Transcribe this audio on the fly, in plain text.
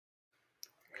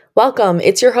Welcome.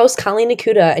 It's your host, Colleen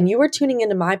Nakhooda, and you are tuning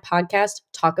into my podcast,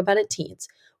 Talk About It Teens,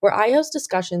 where I host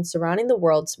discussions surrounding the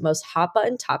world's most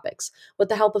hot-button topics with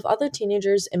the help of other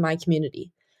teenagers in my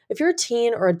community. If you're a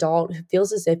teen or adult who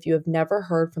feels as if you have never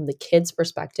heard from the kids'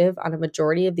 perspective on a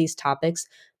majority of these topics,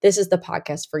 this is the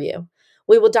podcast for you.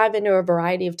 We will dive into a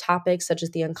variety of topics such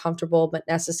as the uncomfortable but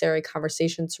necessary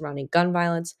conversation surrounding gun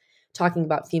violence, talking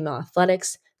about female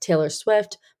athletics, Taylor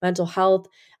Swift, mental health,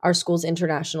 our school's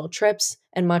international trips,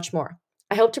 and much more.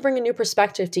 I hope to bring a new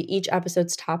perspective to each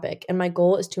episode's topic, and my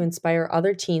goal is to inspire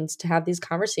other teens to have these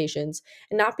conversations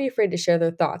and not be afraid to share their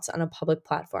thoughts on a public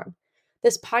platform.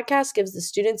 This podcast gives the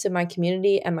students in my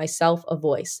community and myself a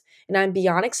voice, and I'm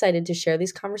beyond excited to share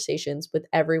these conversations with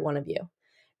every one of you.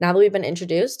 Now that we've been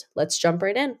introduced, let's jump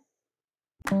right in.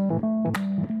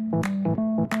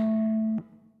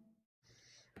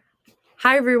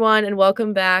 Hi, everyone, and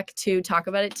welcome back to Talk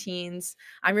About It Teens.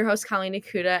 I'm your host, Colleen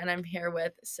Nakhooda, and I'm here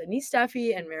with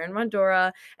Steffee and Marin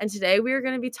Mondora. And today we are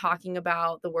going to be talking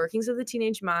about the workings of the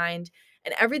teenage mind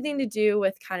and everything to do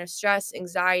with kind of stress,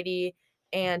 anxiety,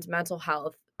 and mental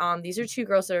health. These are two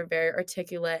girls that are very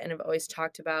articulate and have always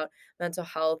talked about mental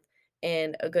health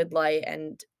in a good light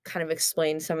and kind of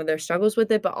explained some of their struggles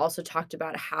with it, but also talked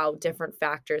about how different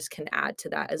factors can add to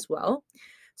that as well.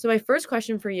 So my first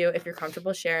question for you, if you're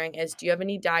comfortable sharing, is do you have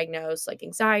any diagnosed like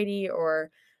anxiety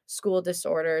or school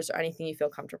disorders or anything you feel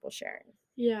comfortable sharing?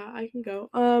 Yeah, I can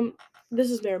go. This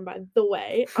is Marin, by the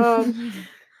way.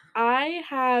 I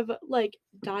have like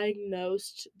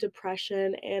diagnosed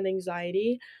depression and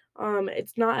anxiety.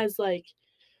 It's not as like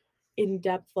in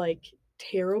depth like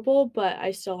terrible, but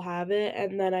I still have it.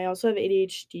 And then I also have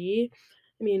ADHD.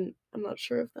 I mean, I'm not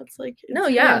sure if that's like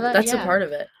No, that's a part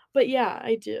of it. But yeah,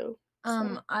 I do.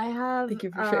 I have Thank you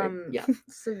for sharing.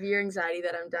 severe anxiety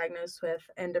that I'm diagnosed with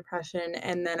and depression,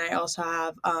 and then I also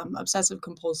have obsessive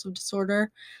compulsive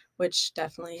disorder, which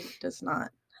definitely does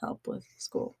not help with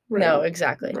school. Right. No,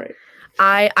 exactly. Right.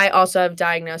 I also have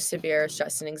diagnosed severe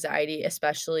stress and anxiety,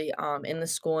 especially in the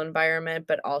school environment,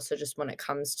 but also just when it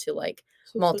comes to like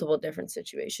multiple different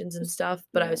situations and stuff.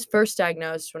 But I was first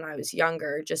diagnosed when I was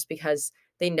younger, just because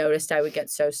they noticed I would get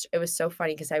it was so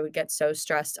funny because I would get so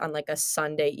stressed on like a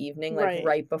Sunday evening, like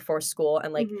right before school,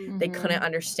 and like they couldn't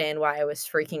understand why I was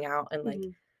freaking out and like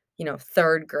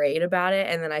third grade about it.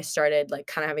 And then I started like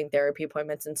kind of having therapy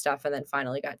appointments and stuff, and then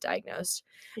finally got diagnosed.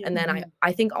 And then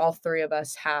I think all three of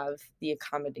us have the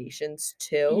accommodations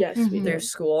too. Yes, we do. Through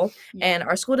school. And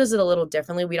our school does it a little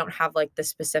differently. We don't have like the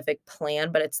specific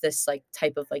plan, but it's this like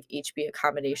type of like HB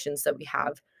accommodations that we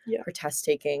have for test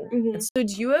taking. And so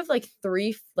do you have like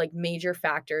three like major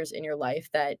factors in your life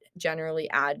that generally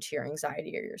add to your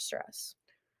anxiety or your stress?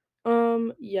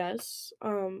 Yes.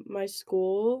 My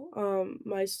school,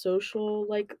 my social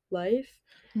like life,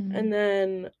 and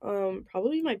then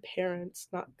probably my parents,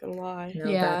 not gonna lie.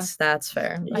 No, that's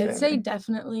fair. I'd say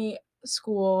definitely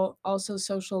school, also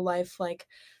social life, like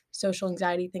social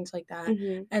anxiety, things like that.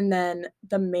 And then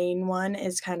the main one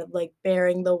is kind of like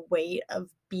bearing the weight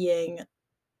of being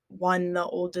the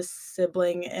oldest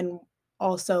sibling, and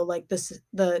also like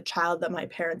the child that my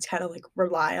parents kind of like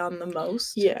rely on the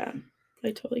most. Yeah,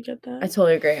 I totally get that. I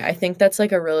totally agree. I think that's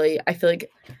like I feel like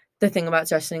the thing about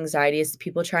stress and anxiety is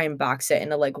people try and box it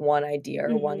into like one idea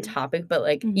or one topic, but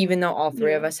like even though all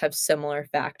three of us have similar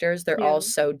factors, they're all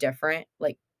so different,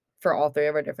 like for all three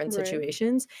of our different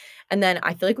situations. And then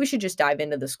I feel like we should just dive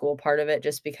into the school part of it,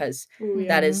 just because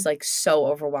that is like so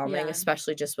overwhelming,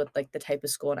 especially just with like the type of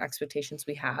school and expectations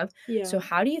we have. So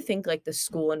how do you think like the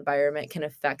school environment can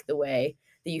affect the way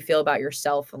that you feel about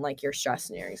yourself and like your stress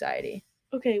and your anxiety?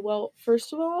 Okay, well,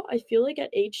 first of all, I feel like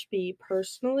at HB,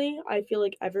 personally, I feel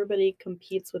like everybody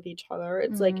competes with each other.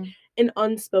 It's like an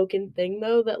unspoken thing,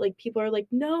 though, that like people are like,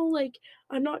 no, like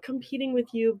I'm not competing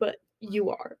with you, but you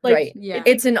are. Like, right. Yeah.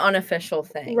 It's an unofficial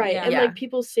thing. Right. And like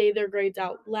people say their grades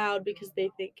out loud because they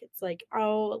think it's like,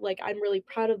 oh, like I'm really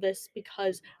proud of this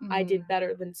because I did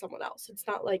better than someone else. It's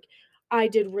not like I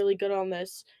did really good on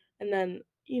this. And then,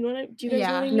 you know what? Do you guys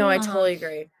know what I mean? No, I totally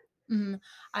agree.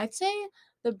 I'd say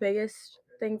the biggest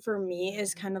thing for me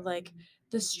is kind of like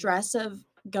the stress of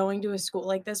going to a school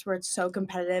like this where it's so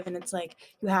competitive, and it's like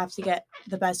you have to get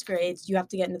the best grades, you have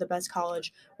to get into the best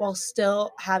college, while still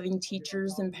having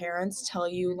teachers and parents tell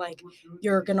you like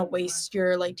you're gonna waste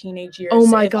your like teenage years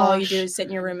if all you do is sit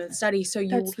in your room and study. So you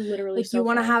That's literally like you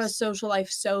want to have a social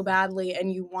life so badly,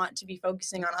 and you want to be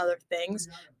focusing on other things,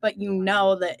 but you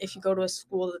know that if you go to a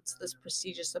school that's this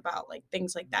prestigious about like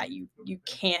things like that, you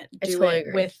can't do it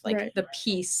with like the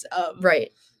peace of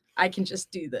I can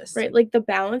just do this. Right, like the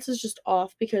balance is just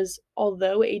off, because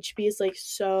although HB is like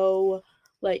so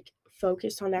like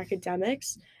focused on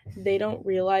academics, they don't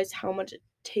realize how much it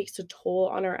takes a toll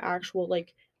on our actual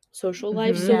like social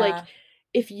life. So like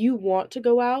if you want to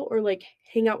go out or like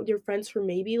hang out with your friends for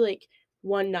maybe like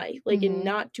one night, like and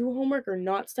not do homework or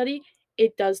not study,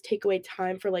 it does take away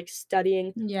time for like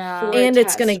studying for a and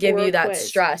it's going to test give or you a that quiz.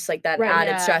 stress, like that Right.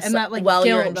 added stress and that, like, while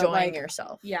you're guilt that, enjoying like,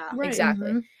 yourself. Right.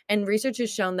 Exactly. And research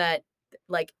has shown that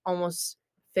like almost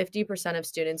 50% of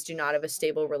students do not have a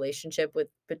stable relationship with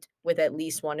at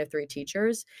least 1 to 3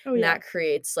 teachers. And that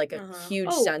creates like a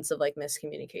huge sense of like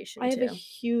miscommunication I have a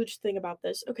huge thing about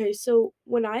this. Okay, so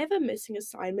when I have a missing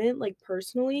assignment, like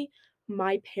personally,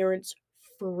 my parents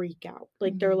freak out.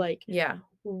 Like they're like,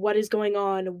 what is going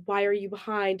on? Why are you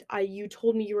behind? You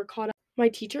told me you were caught up. My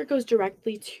teacher goes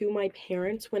directly to my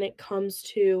parents when it comes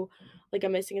to like a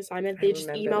missing assignment. They just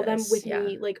email them with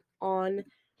me like on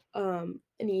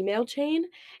an email chain,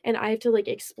 and I have to like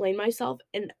explain myself,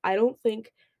 and I don't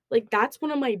think like that's one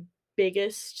of my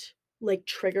biggest like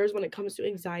triggers when it comes to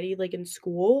anxiety like in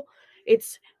school.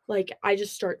 It's like I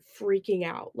just start freaking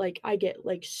out. Like I get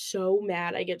like so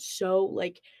mad. I get so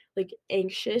like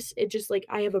anxious. It just like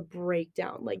I have a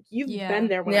breakdown. Like you've been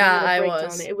there when I had a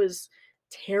breakdown. It was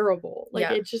terrible.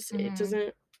 Like it just it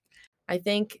doesn't. I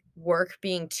think work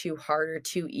being too hard or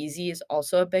too easy is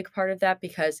also a big part of that,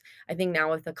 because I think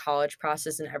now with the college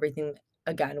process and everything,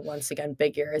 again, once again,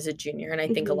 big year as a junior, and I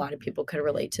think a lot of people could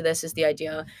relate to this, is the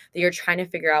idea that you're trying to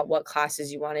figure out what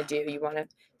classes you want to do. You want to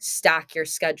stack your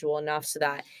schedule enough so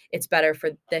that it's better for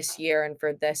this year and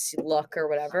for this look or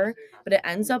whatever. But it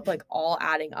ends up like all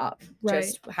adding up,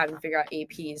 just having to figure out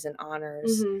APs and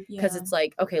honors. Because it's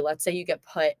like, okay, let's say you get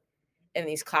put in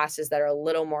these classes that are a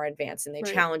little more advanced and they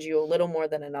challenge you a little more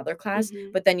than another class,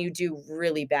 but then you do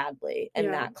really badly in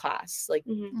that class. Like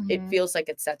it feels like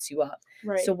it sets you up.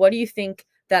 So what do you think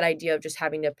that idea of just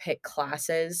having to pick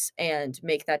classes and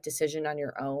make that decision on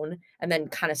your own and then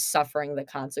kind of suffering the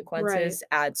consequences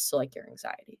adds to like your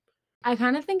anxiety? I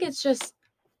kind of think it's just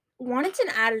one, it's an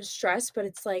added stress, but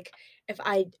it's like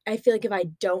I feel like if I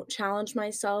don't challenge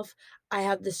myself, I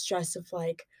have the stress of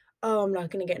like, oh, I'm not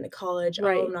going to get into college. Oh,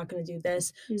 I'm not going to do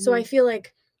this. So I feel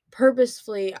like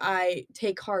purposefully I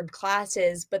take hard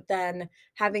classes, but then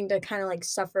having to kind of like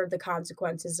suffer the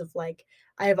consequences of like,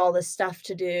 I have all this stuff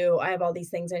to do. I have all these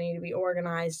things I need to be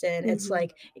organized in. It's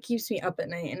like, it keeps me up at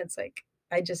night, and it's like,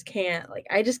 I just can't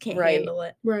handle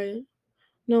it. Right.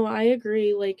 No, I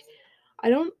agree. Like, I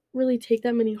don't really take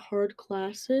that many hard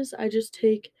classes. I just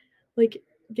take like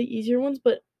the easier ones,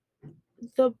 but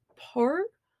the part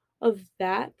of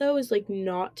that though is like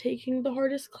not taking the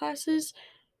hardest classes.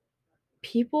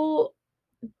 People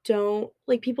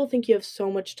people think you have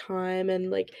so much time, and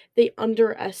like they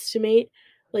underestimate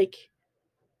like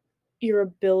your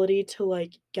ability to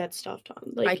like get stuff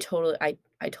done. Like I totally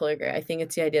agree. I think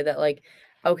it's the idea that like,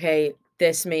 okay,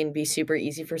 this may be super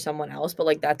easy for someone else, but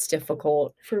like that's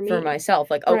difficult for for me. myself.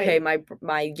 Like, okay,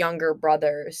 my younger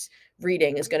brother's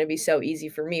reading is going to be so easy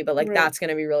for me, but like that's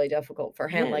going to be really difficult for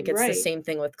him. Like it's the same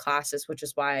thing with classes, which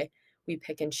is why we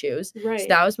pick and choose. So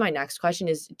that was my next question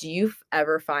is, do you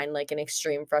ever find like an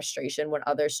extreme frustration when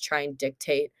others try and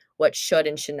dictate what should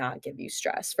and should not give you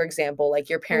stress? For example, like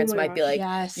your parents might be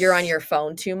like, you're on your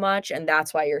phone too much and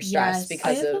that's why you're stressed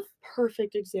because I have of... a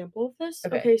perfect example of this.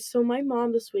 Okay, so my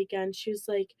mom this weekend, she was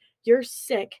like, you're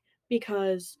sick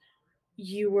because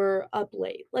you were up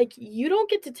late. Like, you don't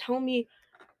get to tell me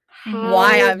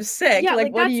why I'm sick. Yeah,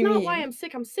 like what that's do you not mean? why I'm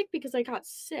sick. I'm sick because I got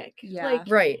sick. Yeah. Like,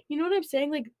 Right. you know what I'm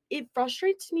saying? Like, it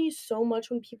frustrates me so much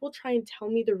when people try and tell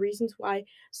me the reasons why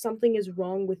something is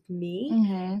wrong with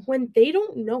me when they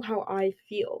don't know how I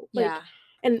feel. Like,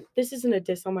 and this isn't a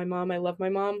diss on my mom. I love my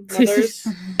mom. Mothers,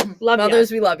 Mothers,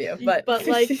 we love you. But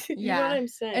like, you know what I'm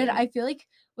saying? And I feel like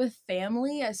with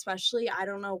family, especially, I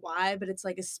don't know why, but it's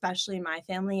like, especially in my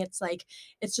family, it's like,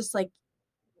 it's just like,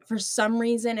 for some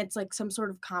reason, it's like some sort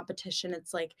of competition.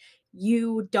 It's like,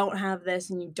 you don't have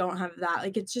this and you don't have that.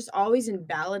 Like, it's just always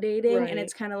invalidating. And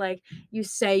it's kind of like you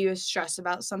say you have stress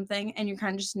about something and you're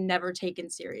kind of just never taken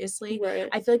seriously.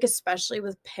 I feel like especially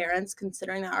with parents,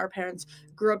 considering that our parents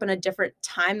grew up in a different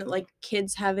time, that like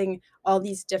kids having all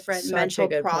these different mental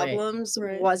problems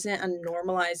wasn't a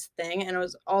normalized thing. And it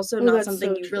was also not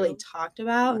something you really talked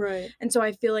about. And so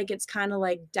I feel like it's kind of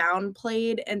like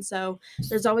downplayed. And so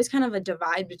there's always kind of a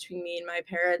divide between me and my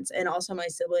parents and also my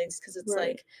siblings, because it's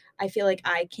like I feel like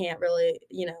I can't really,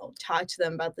 talk to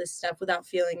them about this stuff without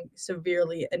feeling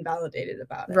severely invalidated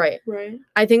about it. Right.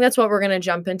 I think that's what we're going to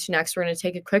jump into next. We're going to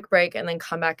take a quick break and then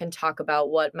come back and talk about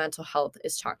what mental health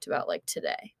is talked about like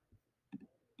today.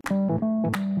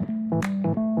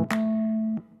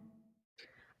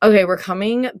 Okay, we're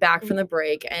coming back from the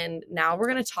break, and now we're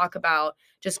going to talk about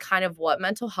just kind of what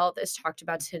mental health is talked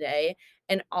about today,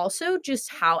 and also just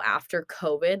how after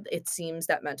COVID, it seems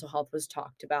that mental health was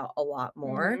talked about a lot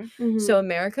more. So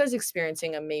America is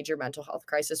experiencing a major mental health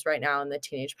crisis right now in the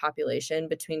teenage population.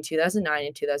 Between 2009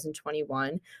 and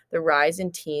 2021, the rise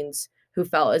in teens who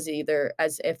felt as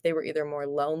if they were either more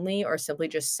lonely or simply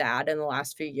just sad in the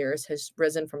last few years has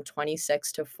risen from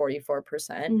 26 to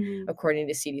 44%, according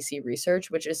to CDC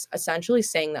research, which is essentially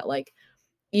saying that, like,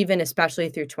 even especially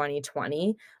through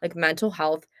 2020, like, mental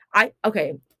health, I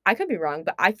could be wrong,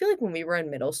 but I feel like when we were in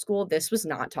middle school, this was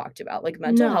not talked about. Like,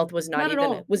 mental No, health was not not at even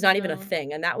all. a No.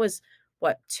 thing, and that was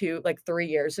what, 3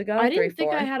 years ago? I 3, didn't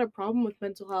think 4? I had a problem with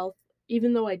mental health,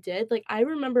 even though I did. Like, I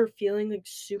remember feeling, like,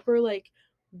 super, like,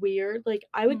 weird. Like,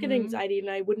 I would get anxiety and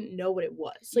I wouldn't know what it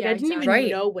was. Like, Yeah, I didn't exactly.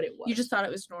 even know what it was. You just thought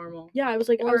it was normal. Yeah, I was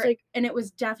like, and it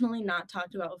was definitely not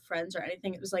talked about with friends or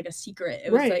anything. It was like a secret. It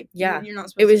was Right. like, Yeah. you're not It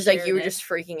supposed to was like share you were this. just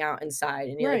freaking out inside,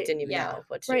 and you, like, Right. didn't even Yeah. know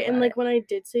what to do right. And about like it. when I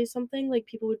did say something, like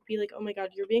people would be like, "Oh my god,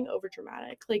 you're being over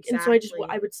dramatic." Like, and so Exactly.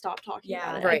 I would stop talking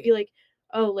about Yeah. it. Right. I'd be like,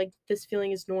 "Oh, like this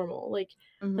feeling is normal." Like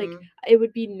Mhm. it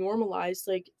would be normalized.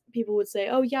 Like people would say,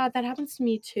 "Oh yeah, that happens to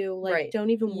me too." Like Right.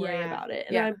 don't even worry Yeah. about it.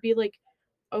 And Yeah. I'd be like,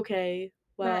 "Okay,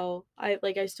 But- well, I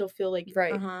still feel like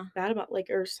Right. bad about like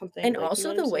or something." And like, also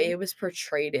you know the what I'm way saying? it was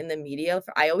portrayed in the media.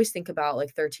 I always think about,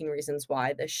 like, 13 Reasons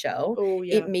Why, the show. Oh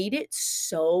yeah. It made it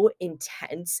so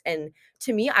intense. And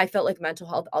to me, I felt like mental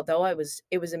health, although it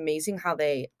was amazing how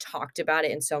they talked about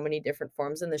it in so many different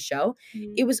forms in the show.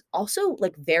 It was also,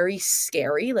 like, very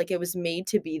scary. Like, it was made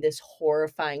to be this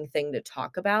horrifying thing to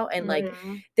talk about. And like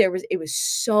Mhm. it was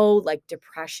so, like,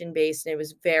 depression based, and it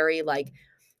was very like,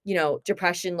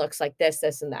 depression looks like this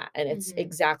and that, and it's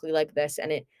exactly like this,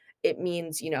 and it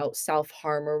means,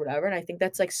 self-harm or whatever. And I think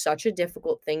that's, like, such a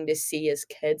difficult thing to see as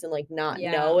kids, and, like, not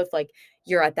know if, like,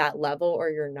 you're at that level or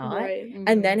you're not. Right.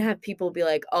 And then have people be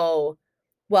like, oh,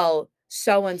 well,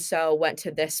 so and so went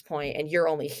to this point and you're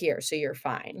only here, so you're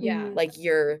fine. Yeah. Like,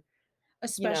 you're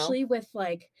Especially with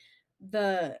like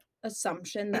the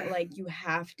assumption that like you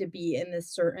have to be in this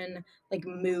certain like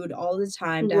mood all the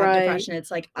time to have Right. depression.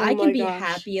 It's like Oh I my can be gosh.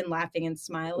 happy and laughing and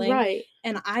smiling, Right.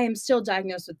 and I am still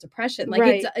diagnosed with depression. Like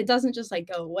Right. it doesn't just like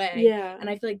go away. Yeah. And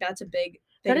I feel like that's a big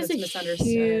thing That is that's a misunderstood.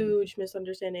 huge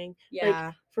misunderstanding. Like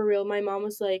Yeah. for real, my mom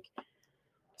was like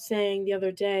saying the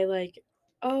other day, like,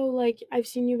 "Oh, like I've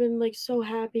seen you been like so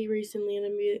happy recently,"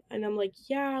 and I'm like,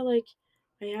 "Yeah, like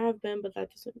I have been, but that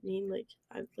doesn't mean like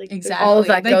I've like there's Exactly. all of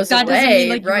that Like, goes that doesn't away, mean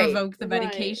like right. you revoke the Right,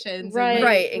 medications. And, right, like, Right,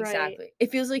 right. exactly.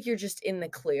 It feels like you're just in the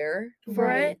clear for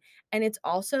Right. it. And it's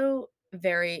also a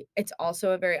very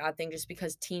odd thing, just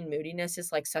because teen moodiness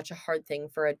is, like, such a hard thing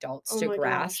for adults Oh to my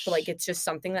grasp. Like, gosh. it's just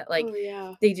something that, like, Oh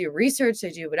yeah. they do research, they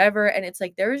do whatever, and it's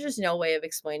like there is just no way of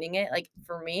explaining it. Like,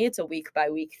 for me, it's a week by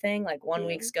week thing. Like, one Yeah.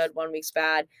 week's good, 1 week's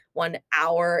bad, 1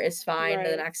 hour is fine,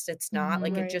 the Right. next it's not.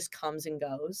 Like, Right. it just comes and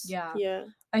goes. Yeah. Yeah.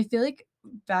 I feel like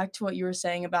back to what you were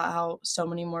saying about how so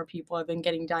many more people have been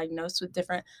getting diagnosed with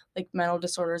different like mental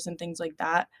disorders and things like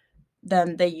that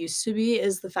than they used to be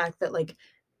is the fact that like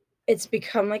it's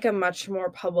become like a much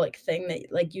more public thing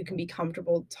that like you can be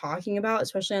comfortable talking about,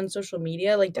 especially on social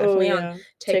media, like Oh definitely yeah. on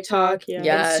TikTok, yeah.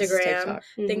 Yes, Instagram, TikTok.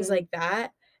 things Mhm. like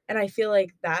that. And I feel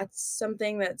like that's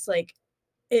something that's like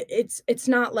it's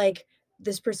not like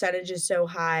this percentage is so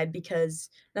high because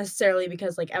necessarily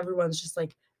because like everyone's just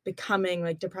like becoming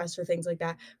like depressed or things like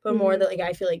that, but more that like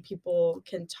I feel like people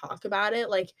can talk about it,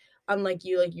 like unlike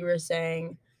you, like you were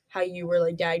saying how you were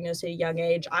like diagnosed at a young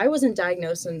age. I wasn't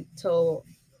diagnosed until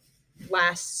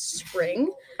last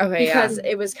spring Okay, yeah. because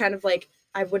it was kind of like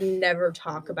I would never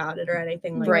talk about it or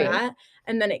anything like Right. that.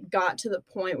 And then it got to the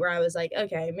point where I was like,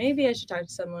 okay, maybe I should talk to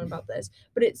someone about this.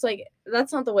 But it's like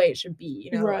that's not the way it should be,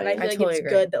 you know? And I Right. feel I like totally it's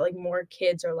agree. good that like more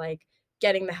kids are like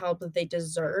getting the help that they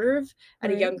deserve at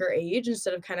a Right. younger age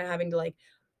instead of kind of having to like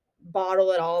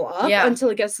bottle it all up Yeah. until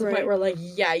it gets to the Right. point where like,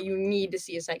 yeah, you need to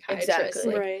see a psychiatrist.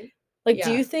 Exactly. Like, Right. Like, Yeah.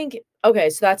 do you think, okay,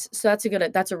 so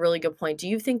that's a really good point. Do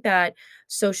you think that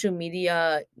social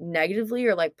media negatively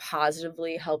or, like,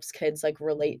 positively helps kids, like,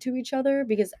 relate to each other?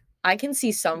 Because I can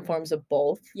see some forms of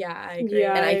both. yeah, I agree.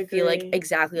 Yeah. And I I feel like agree.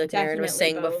 exactly like Marin was Definitely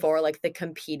saying both. before, like, the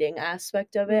competing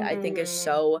aspect of it, I think is Mhm.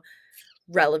 so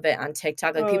relevant on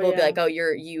TikTok. Like, Oh, people will be yeah. like, "Oh,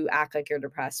 you act like you're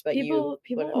depressed, but People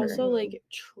whatever." also Mhm. like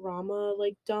trauma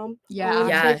like dump Yeah. on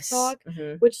Yes. TikTok,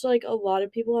 Mhm. which like a lot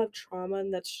of people have trauma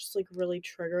and that's just like really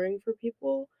triggering for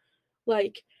people.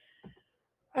 Like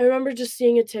I remember just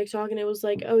seeing a TikTok and it was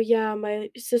like, oh yeah, my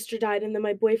sister died and then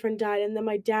my boyfriend died and then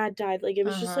my dad died. Like it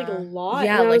was just like a lot.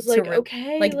 Yeah, and I like was like, to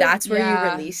okay, like that's where you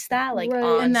Yeah. release that, like Right.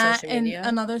 on And social and media.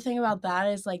 another thing about that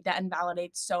is like that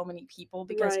invalidates so many people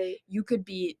because Right. you could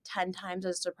be 10 times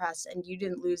as depressed and you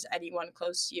didn't lose anyone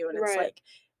close to you, and Right.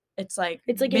 it's like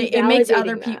It's like it makes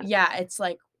other invalidating people, that. yeah, it's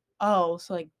like, oh,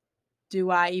 so like, do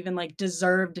I even like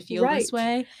deserve to feel this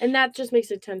Right. way? And that just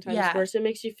makes it 10 times Yeah. worse. It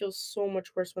makes you feel so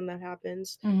much worse when that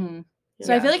happens. Mm-hmm. you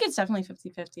So I know? feel like it's definitely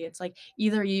 50-50. It's like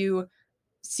either you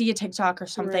see a TikTok or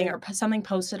something Right. or something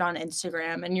posted on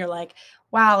Instagram and you're like,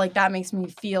 wow, like that makes me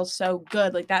feel so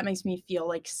good. Like that makes me feel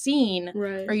like seen.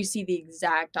 Right. Or you see the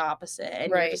exact opposite and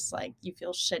you're Right. just like, you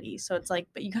feel shitty. So it's like,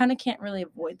 but you kind of can't really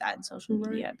avoid that in social Right.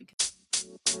 media because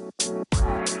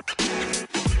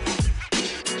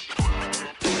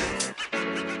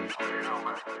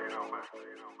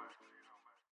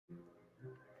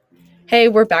Hey,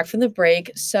 we're back from the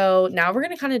break. So now we're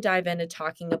going to kind of dive into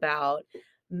talking about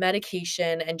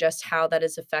medication and just how that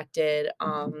has affected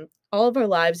all of our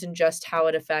lives and just how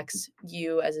it affects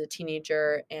you as a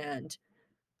teenager. And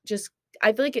just,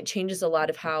 I feel like it changes a lot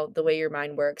of how the way your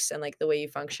mind works and like the way you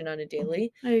function on a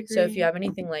daily. I agree. So if you have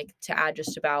anything like to add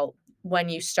just about when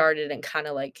you started and kind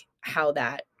of like how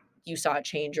that you saw it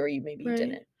change or you maybe Right.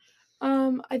 didn't.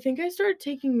 I think I started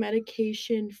taking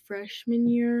medication freshman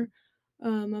year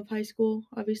of high school.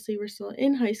 Obviously, we're still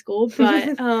in high school,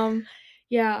 but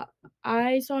yeah,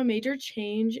 I saw a major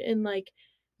change in like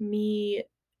me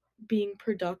being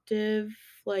productive.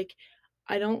 Like,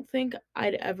 I don't think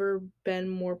I'd ever been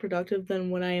more productive than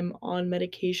when I am on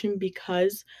medication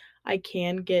because I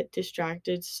can get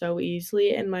distracted so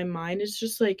easily, and my mind is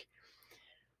just like,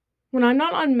 when I'm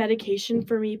not on medication,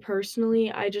 for me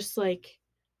personally, I just like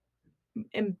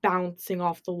am bouncing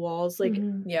off the walls, like,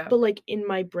 Yeah. but like in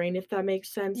my brain, if that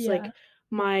makes sense. Like, Yeah.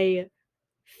 my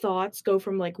thoughts go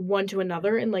from like one to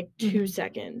another in like 2 Mhm.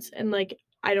 seconds, and like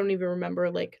I don't even remember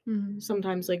like Mhm.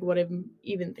 sometimes like what I'm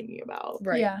even thinking about.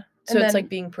 Right. Yeah. So And it's then- like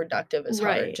being productive is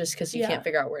hard Right. just because you Yeah. can't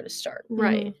figure out where to start.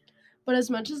 Right. But as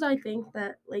much as I think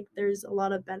that like there's a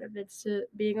lot of benefits to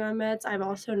being on meds, I've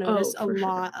also noticed a for sure.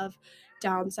 lot of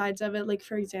downsides of it. Like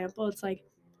for example, it's like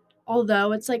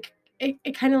although it's like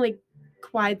it kind of like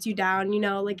quiets you down, you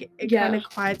know, like it kind Yeah. of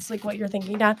quiets like what you're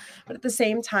thinking down. But at the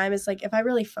same time, it's like if I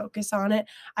really focus on it,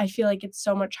 I feel like it's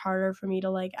so much harder for me to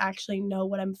like actually know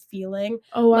what I'm feeling.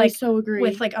 Oh, I like so agree.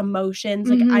 with like emotions.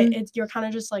 Like Mhm. you're kind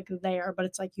of just like there, but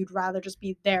it's like you'd rather just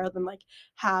be there than like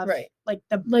have Right. like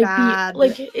the like bad be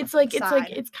like it's like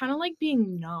side. it's kind of like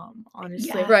being numb,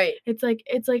 honestly. Yeah. Right. It's like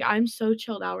I'm so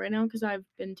chilled out right now because I've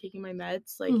been taking my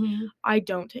meds. Like, Mhm. I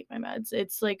don't take my meds.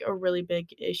 It's like a really big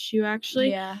issue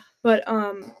actually. Yeah. But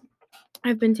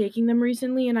I've been taking them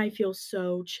recently and I feel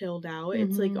so chilled out.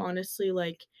 It's like Mhm. honestly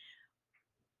like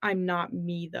I'm not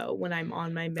me though when I'm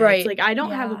on my meds. Right. Like I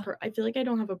don't have Yeah. I feel like I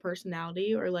don't have a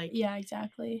personality or like Yeah,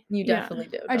 exactly. You Yeah. definitely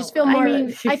do. I just don't feel lie. more. I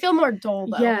mean, I feel more dull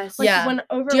though. Yes. Like Yeah. when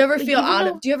over. Do you ever like, feel even out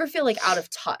though- of do you ever feel like out of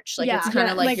touch? Like it's Yeah. kind of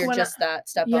Yeah. like Like, you're when just that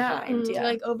step Yeah. behind. Mhm. Yeah.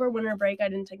 Like over winter break, I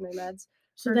didn't take my meds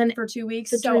So for, then for 2 weeks.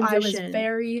 the So I was transition.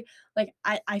 very like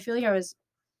I feel like I was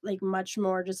like much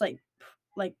more just like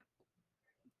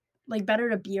better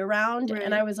to be around,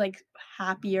 and I Right. was like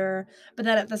happier. But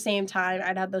then at the same time,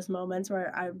 I'd have those moments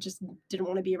where I just didn't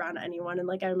want to be around anyone, and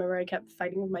like I remember I kept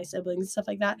fighting with my siblings and stuff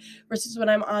like that. Versus when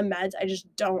I'm on meds, I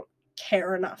just don't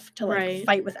care enough to like Right.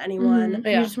 fight with anyone. Mhm.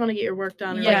 Yeah. You just want to get your work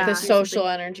done. Or, Yeah. Like the do social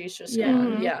something. energy's just Yeah.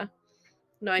 gone. Mhm. Yeah.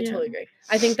 No, I Yeah. totally agree.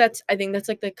 I think that's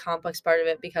like the complex part of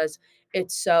it because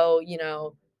it's so,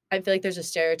 I feel like there's a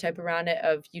stereotype around it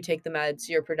of you take the meds,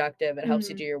 you're productive, it helps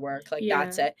you Mhm. do your work. Like Yeah.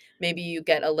 that's it. Maybe you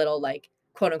get a little like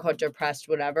quote unquote depressed,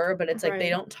 whatever, but it's like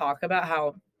they Right. don't talk about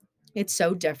how it's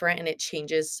so different and it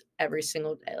changes every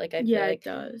single day. Like I feel Yeah, like it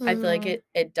does. I feel like Mhm.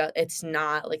 it does it's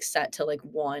not like set to like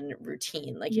one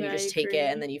routine. Like Yeah, you I just take it agree.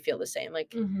 and then you feel the same. Like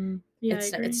Mm-hmm. Yeah,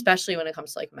 it's I agree. especially when it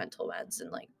comes to like mental meds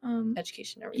and like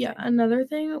education and everything. Yeah, another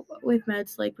thing with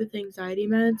meds, like with anxiety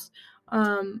meds,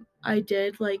 I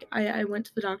did like I went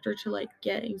to the doctor to like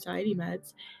get anxiety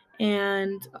meds,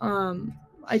 and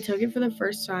I took it for the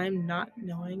first time not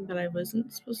knowing that I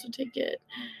wasn't supposed to take it.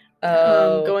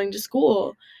 Oh. Going to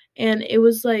school, and it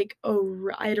was like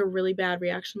I had a really bad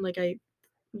reaction, like I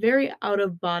very out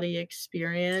of body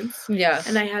experience, Yeah.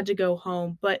 and I had to go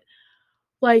home. But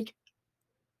like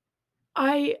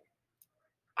I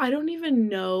don't even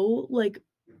know like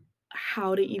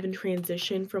how to even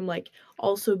transition from like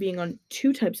also being on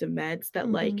 2 types of meds that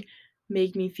like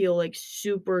make me feel like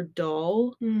super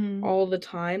dull Mm-hmm. all the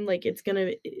time. Like it's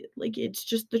gonna like it's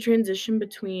just the transition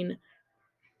between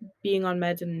being on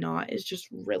meds and not is just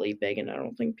really big, and I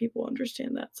don't think people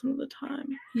understand that some of the time.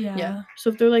 Yeah. So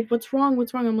if they're like, what's wrong,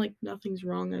 I'm like, nothing's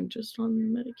wrong, I'm just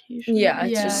on medication. Yeah,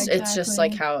 Yeah, it's just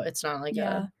like exactly. how it's not like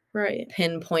Yeah. a Right.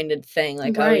 pinpointed thing,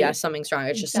 like, oh yeah, Right. something's wrong.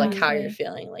 It's just like how you're Exactly.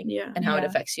 feeling, like, Yeah. and how it Yeah.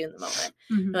 affects you in the moment.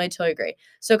 Mhm. No, I totally agree.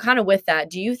 So kind of with that,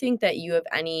 do you think that you have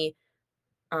any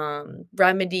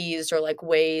remedies or like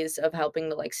ways of helping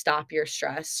to like stop your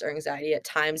stress or anxiety at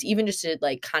times, even just to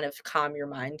like kind of calm your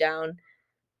mind down,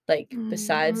 like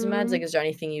besides the meds? Like, is there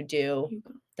anything you do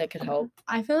that could help?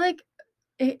 I feel like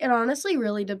it honestly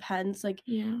really depends. Like,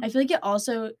 Yeah. I feel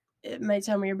like it might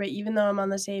sound weird, but even though I'm on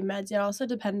the same meds, it also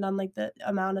depends on like the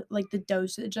amount of like the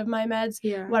dosage of my meds.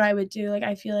 Yeah. What I would do, like,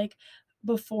 I feel like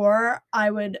before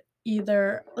I would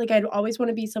either like I'd always want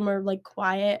to be somewhere like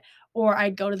quiet, or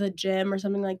I'd go to the gym or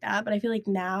something like that. But I feel like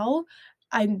now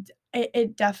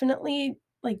it definitely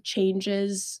like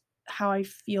changes how I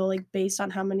feel, like based on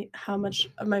how much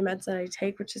of my meds that I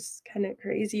take, which is kind of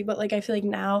crazy. But like I feel like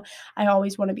now I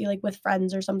always want to be like with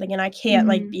friends or something, and I can't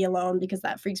like be alone because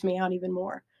that freaks me out even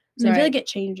more. So I feel like it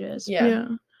changes. Yeah.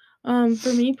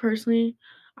 For me personally,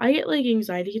 I get like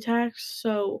anxiety attacks,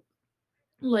 so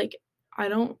like I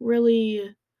haven't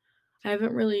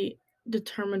really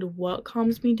determined what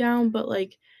calms me down, but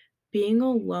like being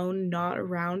alone, not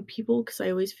around people, because I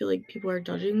always feel like people are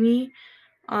judging me,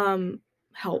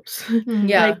 helps.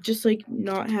 Yeah. Like just like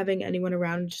not having anyone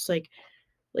around, just like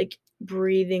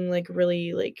breathing, like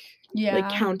really like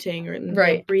counting or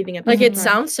Right. like breathing at the Like, same it time.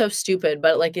 sounds so stupid,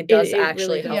 but like it does it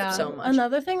actually really help helps. so much.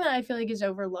 Another thing that I feel like is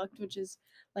overlooked, which is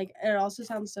like it also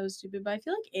sounds so stupid, but I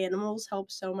feel like animals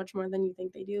help so much more than you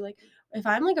think they do. Like if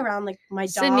I'm like around like my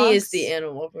Sydney is dogs, the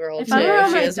animal girl if too. I'm around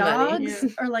She my has many.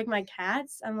 dogs or like my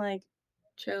cats, I'm like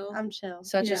Chill. I'm chill.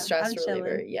 Such Yeah. a stress I'm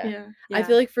reliever. chilling. Yeah. Yeah. I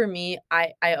feel like for me,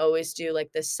 I always do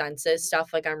like the senses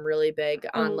stuff. Like, I'm really big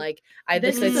on Oh, like I have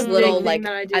this this is a little big thing like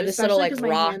that I do, I have this little especially like 'cause my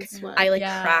rock. hands sweat. I like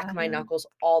Yeah. crack my Yeah. knuckles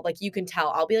all, like, you can tell.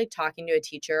 I'll be like talking to a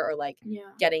teacher or like Yeah.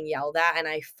 getting yelled at, and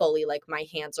I fully like my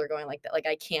hands are going like that. Like,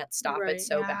 I can't stop. Right. It's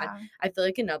so bad. Yeah. I feel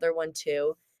like another one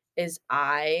too is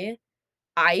I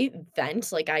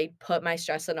vent, like, I put my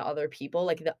stress into other people,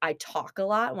 like, I talk a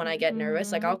lot when I get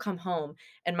nervous, like, I'll come home,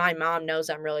 and my mom knows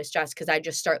I'm really stressed because I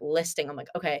just start listing, I'm like,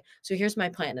 "Okay, so here's my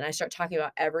plan," and I start talking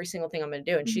about every single thing I'm gonna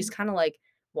do, and she's kinda like,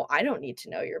 "Well, I don't need to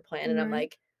know your plan," and I'm Right.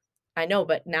 like, "I know,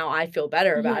 but now I feel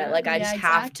better about it, Yeah. like, I Yeah, just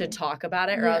have to exactly. talk about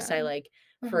it or else I, Yeah. like,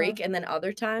 freak," and then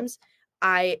other times,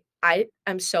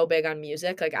 I'm so big on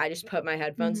music, like, I just put my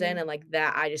headphones in, and, like,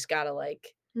 that I just gotta,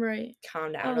 like, Right.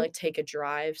 calm down or, like, take a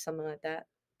drive, something like that.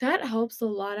 That helps a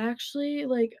lot actually,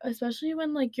 like, especially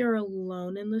when, like, you're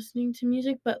alone and listening to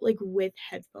music, but, like, with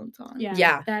headphones on. Yeah.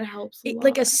 Yeah. That helps a lot.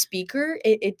 Like a speaker,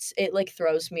 it like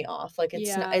throws me off. Like,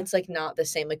 it's not, Yeah. it's like not the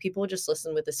same. Like, people just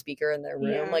listen with a speaker in their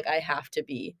room. Yeah. Like, I have to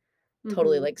be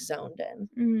totally Mhm. like zoned in.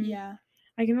 Mhm. Yeah.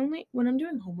 I can only when I'm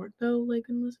doing homework though, like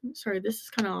when listening. Sorry, this is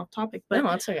kind of off topic, but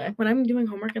No, it's okay. when I'm doing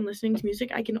homework and listening to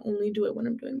music, I can only do it when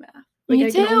I'm doing math. Me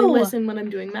Like I can only too. listen when I'm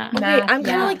doing math. Okay, Math, I'm kind of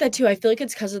yeah. like that too. I feel like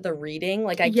it's because of the reading.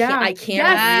 Like, I Yeah. can't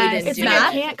Yes. read and It's do like I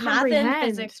that. can't Math and comprehend.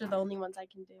 physics are the only ones I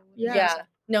can do. Yeah.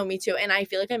 No, me too. And I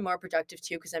feel like I'm more productive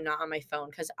too because I'm not on my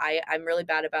phone. Because I'm really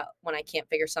bad about when I can't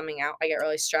figure something out. I get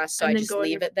really stressed, so And I then just go on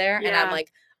leave your- it there, and I'm yeah.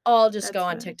 like, oh, I'll just go That's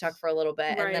on facts. TikTok for a little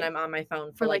bit, and then Right. I'm on my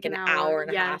phone For, for like, like an an hour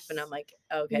and a half, yes. and I'm like,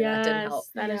 okay, that didn't help.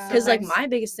 That is Yeah. so Because like facts. my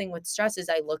biggest thing with stress is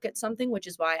I look at something, which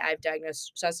is why I've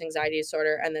diagnosed stress anxiety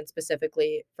disorder, and then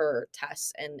specifically for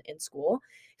tests and in school.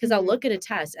 Because I'll Mhm. look at a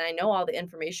test and I know all the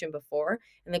information before,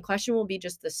 and the question will be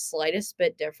just the slightest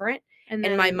bit different, and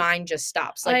my then- mind just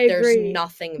stops. I Like, there's agree.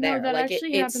 nothing No, there. that Like, actually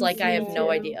it's happens like to I me have no too.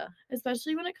 idea.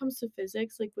 Especially when it comes to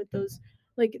physics, like with those,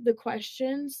 like the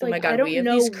questions. Oh Like my I God, don't we have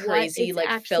know these what crazy it's like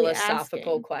actually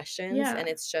philosophical asking. questions, Yeah. and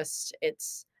it's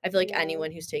I feel like Yeah.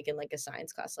 anyone who's taken like a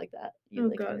science class like that, you Oh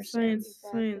like God, understand.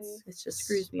 science It's just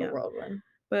screws me a up. whirlwind.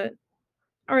 But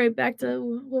all right, back to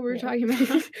what we were Yeah. talking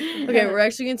about. Okay, we're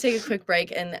actually gonna take a quick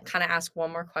break and kind of ask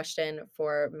one more question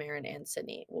for Marin and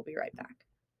Sydney. We'll be right back.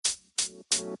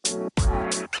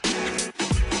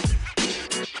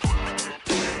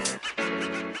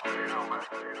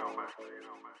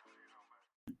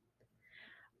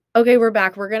 Okay, we're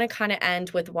back. We're going to kind of end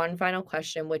with one final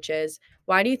question, which is,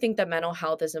 why do you think that mental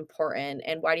health is important,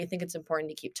 and why do you think it's important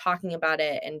to keep talking about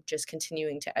it and just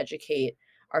continuing to educate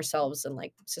ourselves and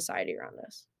like society around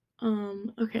this?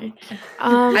 Okay.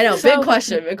 I know, so- big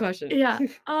question. Yeah.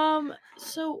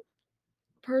 So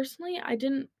personally, I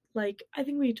didn't like. I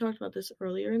think we talked about this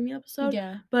earlier in the episode.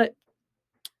 Yeah. But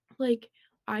like,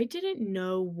 I didn't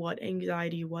know what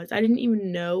anxiety was. I didn't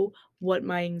even know what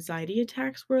my anxiety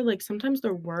attacks were. Like, sometimes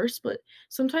they're worse, but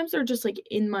sometimes they're just, like,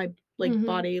 in my, like, Mhm.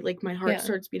 body. Like, my heart Yeah.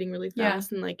 starts beating really Yeah.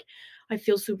 fast and, like, I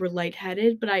feel super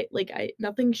lightheaded, but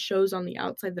nothing shows on the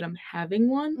outside that I'm having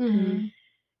one. Mhm.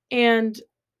 And,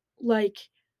 like,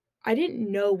 I didn't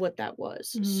know what that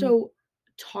was. Mhm. So,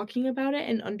 talking about it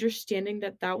and understanding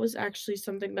that that was actually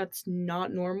something that's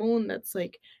not normal and that's,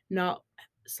 like, not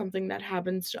something that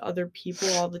happens to other people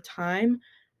all the time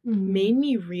Mhm. made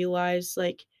me realize,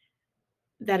 like,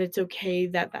 that it's okay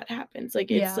that that happens.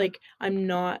 Like, it's, Yeah. like, I'm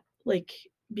not, like,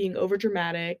 being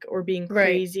overdramatic or being Right.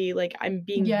 crazy. Like, I'm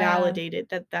being Yeah. validated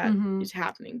that that Mhm. is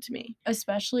happening to me.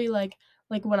 Especially like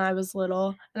when I was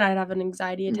little and I'd have an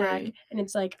anxiety attack Right. and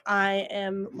it's like I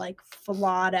am like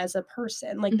flawed as a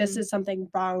person. Like this Mhm. is something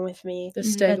wrong with me. The Mhm.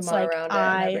 stigma That's like around it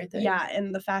and everything. yeah,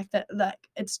 and the fact that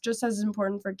it's just as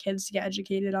important for kids to get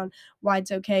educated on why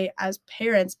it's okay as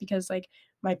parents, because like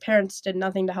my parents did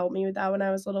nothing to help me with that when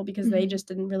I was little because they Mhm. just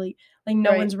didn't really like no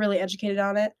Right. one's really educated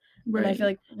on it. And I feel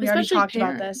Right. like we already Especially talked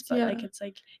about this, parents, but like yeah. it's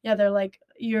like yeah, they're like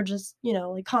you're just,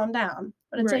 like calm down.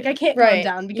 But it's like I Right. can't calm Right.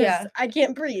 down because Yeah. I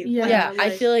can't breathe. Yeah. Like, Yeah, I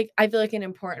like- feel like an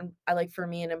important for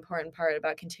me an important part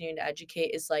about continuing to educate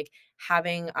is like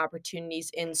having opportunities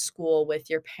in school with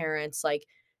your parents, like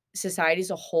society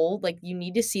as a whole. Like you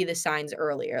need to see the signs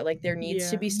earlier. Like there needs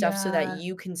to Yeah. be stuff so that Yeah.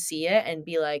 you can see it and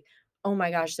be like, oh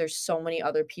my gosh, there's so many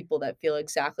other people that feel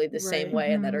exactly the same Right.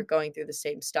 way and that are Mhm. going through the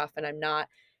same stuff, and I'm not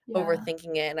Yeah.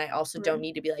 overthinking it, and I also don't Right.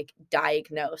 need to be like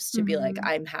diagnosed to be like Mhm.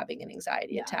 I'm having an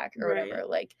anxiety Yeah. attack or Right. whatever.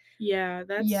 Like Yeah,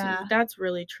 Yeah. that's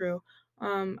really true.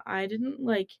 I didn't,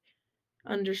 like,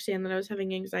 understand that I was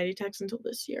having anxiety attacks until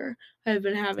this year. I've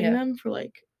been having Yeah. them for,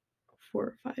 like, 4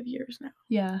 or 5 years now.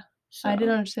 Yeah. So I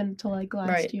didn't understand until like last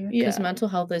right, year. because Yeah. mental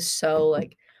health is so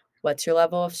like, what's your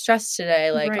level of stress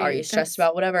today? Like, are Right, you stressed that's-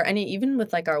 about whatever? And even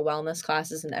with like our wellness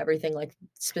classes and everything, like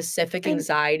specific And-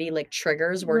 anxiety like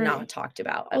triggers were not Right. talked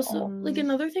about at Also, all. like, Mm.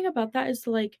 another thing about that is,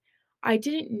 like, I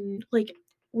didn't like,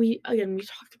 we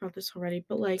talked about this already,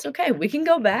 but, like, It's okay, we can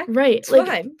go back. right, It's like,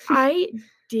 fine. I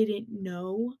didn't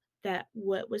know that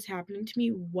what was happening to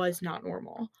me was not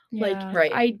normal. Like, Yeah.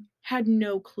 Right. I had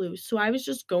no clue. So I was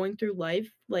just going through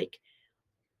life, like,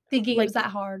 Thinking it was like- that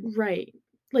hard. right.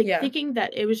 Like, Yeah. thinking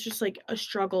that it was just, like, a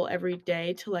struggle every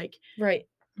day to, like, Right.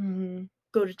 Mm-hmm.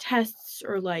 go to tests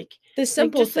or, like, The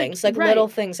simple just, like, things, like right, little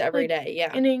things every like, day.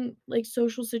 Yeah. and in, like,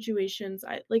 social situations,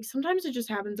 sometimes it just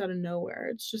happens out of nowhere.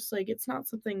 It's just, like, it's not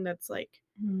something that's, like,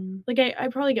 I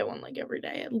probably get one, like, every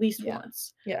day, at least Yeah.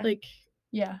 once. Yeah. Like,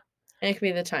 Yeah. And it could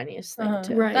be the tiniest thing Uh-huh.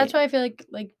 too. Right. That's why I feel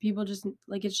like people just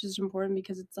like it's just important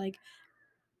because it's like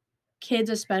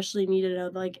kids especially need to know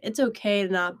like it's okay to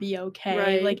not be okay.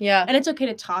 Right. Like Yeah. and it's okay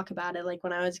to talk about it. Like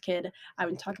when I was a kid, I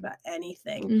would talk about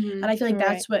anything. mhm. And I feel like Right.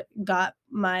 that's what got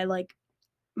my like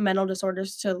mental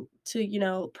disorders to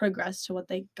progress to what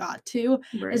they got to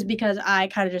is Right. because I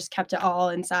kind of just kept it all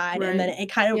inside and then Right.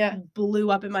 it kind of Yeah.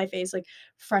 blew up in my face like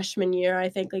freshman year, I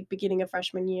think, like beginning of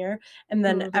freshman year. And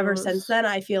then Oh, ever since those. then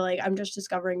I feel like I'm just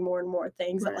discovering more and more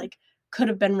things that Right. like could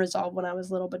have been resolved when I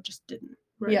was little but just didn't.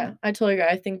 Right. Yeah, I totally agree.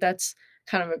 I think that's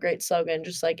kind of a great slogan,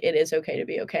 just like it is okay to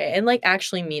be okay, and like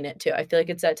actually mean it too. I feel like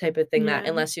it's that type of thing that Yeah.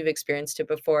 unless you've experienced it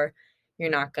before, you're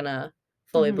not gonna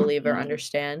fully Mhm. believe or Yeah.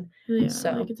 understand. Yeah,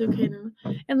 So like, it's okay to,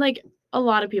 and, like, a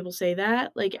lot of people say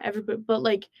that, like, everybody, but,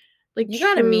 like, you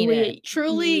gotta mean it.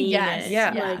 Truly, mean yes. it,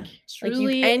 Yeah. like, Like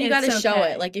Truly, you gotta it's show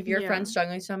okay. it. Like if your Yeah. friend's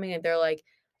struggling with something and they're like,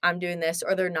 I'm doing this,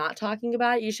 or they're not talking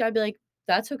about it, you should be like,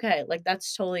 that's okay. Like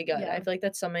that's totally good. Yeah. I feel like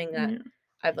that's something that Yeah.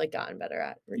 I've like gotten better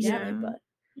at recently. Yeah. But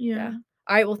Yeah.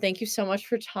 all right, well, thank you so much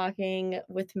for talking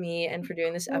with me and for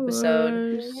doing this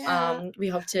episode. Course. Yeah. We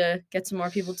hope to get some more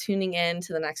people tuning in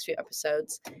to the next few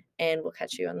episodes, and we'll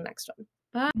catch you on the next one.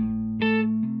 Bye.